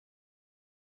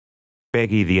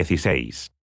Peggy 16.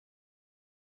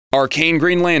 Arcane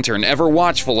Green Lantern, ever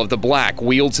watchful of the Black,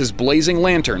 wields his blazing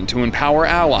lantern to empower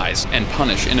allies and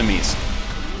punish enemies.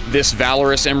 This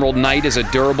valorous Emerald Knight is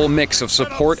a durable mix of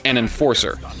support and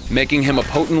enforcer, making him a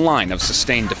potent line of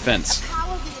sustained defense.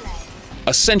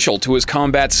 Essential to his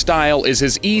combat style is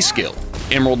his E skill,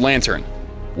 Emerald Lantern,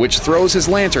 which throws his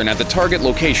lantern at the target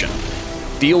location,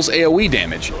 deals AoE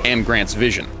damage, and grants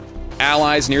vision.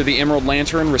 Allies near the Emerald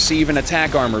Lantern receive an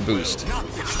attack armor boost.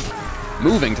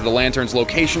 Moving to the lantern's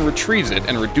location retrieves it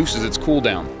and reduces its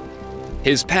cooldown.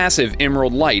 His passive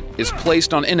Emerald Light is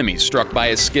placed on enemies struck by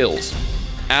his skills.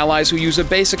 Allies who use a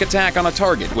basic attack on a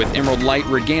target with Emerald Light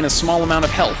regain a small amount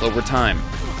of health over time.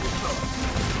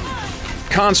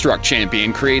 Construct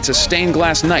Champion creates a stained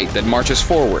glass knight that marches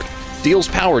forward, deals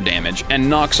power damage, and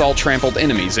knocks all trampled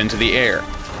enemies into the air.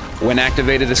 When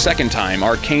activated a second time,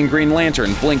 Arcane Green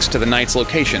Lantern blinks to the knight's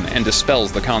location and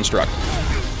dispels the construct.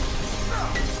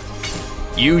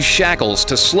 Use shackles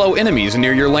to slow enemies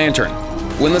near your lantern.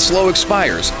 When the slow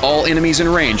expires, all enemies in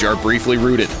range are briefly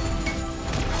rooted.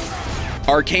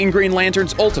 Arcane Green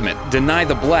Lantern's ultimate, Deny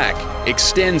the Black,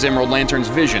 extends Emerald Lantern's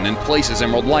vision and places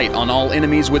Emerald Light on all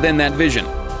enemies within that vision.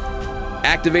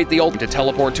 Activate the ult to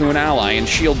teleport to an ally and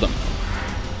shield them.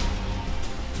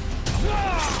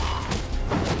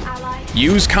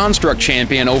 Use Construct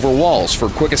Champion over walls for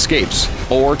quick escapes,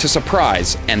 or to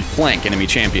surprise and flank enemy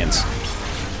champions.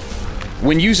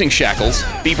 When using shackles,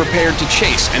 be prepared to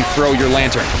chase and throw your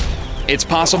lantern. It's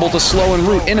possible to slow and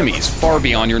root enemies far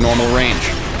beyond your normal range.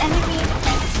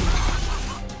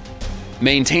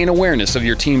 Maintain awareness of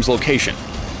your team's location,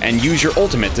 and use your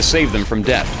ultimate to save them from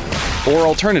death. Or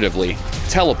alternatively,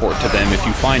 teleport to them if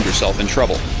you find yourself in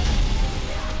trouble.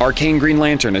 Arcane Green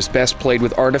Lantern is best played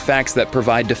with artifacts that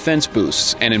provide defense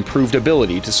boosts and improved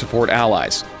ability to support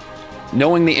allies.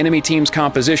 Knowing the enemy team's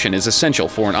composition is essential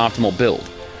for an optimal build,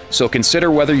 so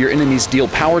consider whether your enemies deal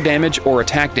power damage or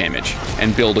attack damage,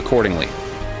 and build accordingly.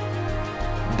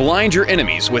 Blind your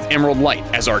enemies with Emerald Light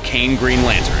as Arcane Green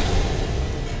Lantern.